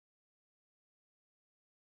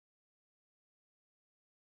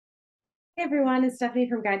Hey everyone, it's Stephanie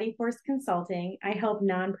from Guiding Force Consulting. I help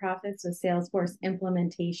nonprofits with Salesforce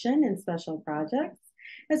implementation and special projects,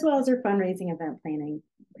 as well as their fundraising event planning.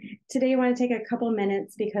 Today, I want to take a couple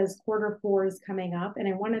minutes because quarter 4 is coming up, and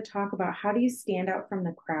I want to talk about how do you stand out from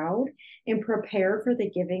the crowd and prepare for the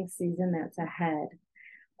giving season that's ahead.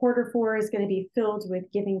 Quarter 4 is going to be filled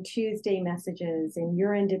with Giving Tuesday messages and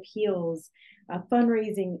year-end appeals, a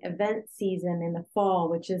fundraising event season in the fall,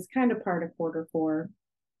 which is kind of part of quarter 4.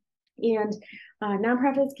 And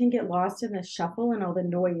nonprofits can get lost in the shuffle and all the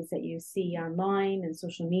noise that you see online and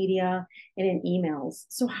social media and in emails.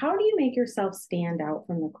 So, how do you make yourself stand out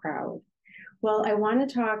from the crowd? Well, I want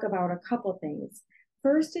to talk about a couple things.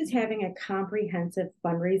 First is having a comprehensive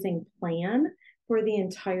fundraising plan for the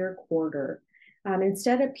entire quarter.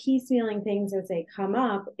 Instead of piecemealing things as they come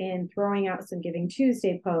up and throwing out some Giving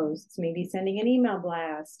Tuesday posts, maybe sending an email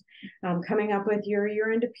blast, coming up with your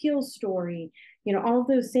year-end appeal story, all of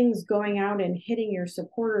those things going out and hitting your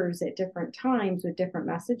supporters at different times with different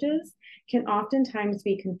messages can oftentimes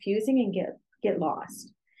be confusing and get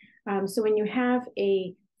lost. So when you have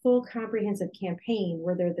a full comprehensive campaign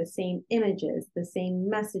where they're the same images, the same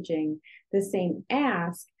messaging, the same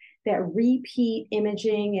ask, that repeat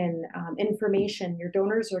imaging and information your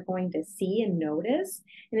donors are going to see and notice.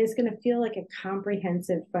 And it's going to feel like a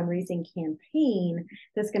comprehensive fundraising campaign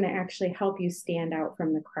that's going to actually help you stand out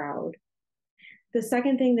from the crowd. The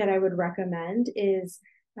second thing that I would recommend is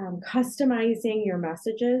customizing your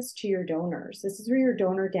messages to your donors. This is where your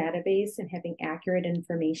donor database and having accurate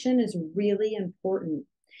information is really important.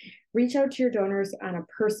 Reach out to your donors on a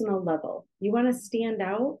personal level. You want to stand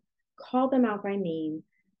out, call them out by name,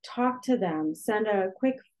 talk to them, send a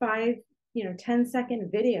quick 10-second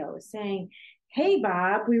video saying, "Hey,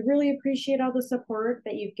 Bob, we really appreciate all the support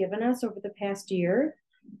that you've given us over the past year.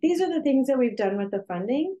 These are the things that we've done with the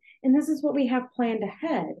funding, and this is what we have planned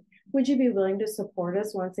ahead. Would you be willing to support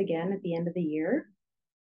us once again at the end of the year?"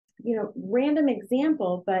 Random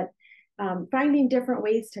example, but finding different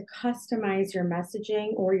ways to customize your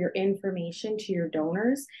messaging or your information to your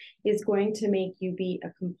donors is going to make you be a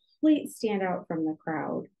complete standout from the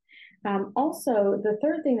crowd. Also, the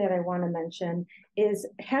third thing that I want to mention is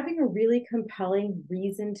having a really compelling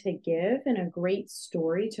reason to give and a great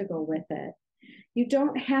story to go with it. You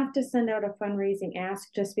don't have to send out a fundraising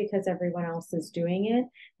ask just because everyone else is doing it.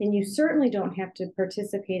 And you certainly don't have to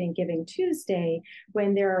participate in Giving Tuesday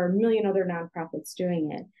when there are a million other nonprofits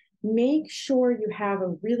doing it. Make sure you have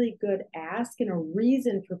a really good ask and a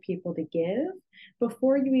reason for people to give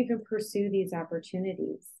before you even pursue these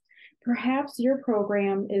opportunities. Perhaps your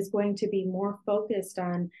program is going to be more focused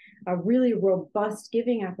on a really robust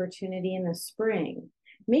giving opportunity in the spring.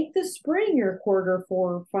 Make the spring your quarter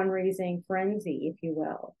 4 fundraising frenzy, if you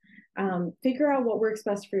will. Figure out what works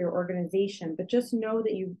best for your organization, but just know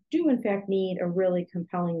that you do, in fact, need a really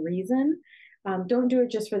compelling reason. Don't do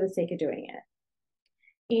it just for the sake of doing it.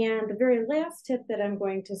 And the very last tip that I'm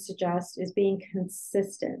going to suggest is being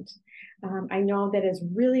consistent. I know that it's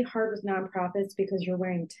really hard with nonprofits because you're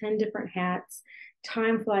wearing 10 different hats.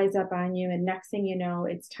 Time flies up on you, and next thing you know,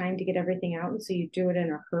 it's time to get everything out. And so you do it in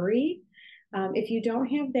a hurry. If you don't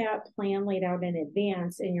have that plan laid out in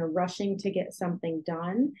advance and you're rushing to get something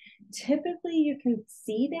done, typically you can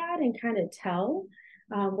see that and kind of tell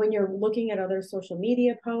when you're looking at other social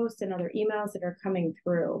media posts and other emails that are coming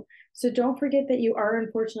through. So don't forget that you are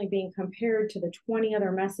unfortunately being compared to the 20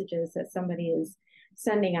 other messages that somebody is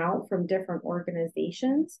sending out from different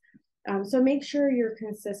organizations. So make sure you're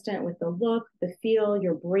consistent with the look, the feel,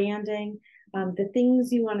 your branding, the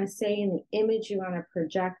things you want to say, and the image you want to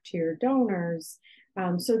project to your donors.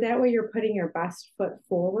 So that way you're putting your best foot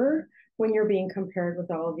forward when you're being compared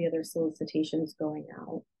with all of the other solicitations going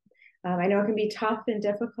out. I know it can be tough and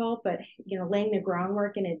difficult, but laying the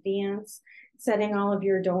groundwork in advance, setting all of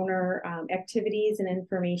your donor activities and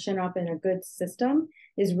information up in a good system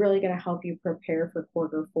is really going to help you prepare for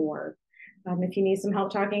quarter 4. If you need some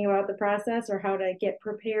help talking about the process or how to get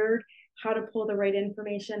prepared, how to pull the right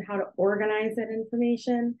information, how to organize that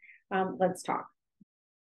information, let's talk.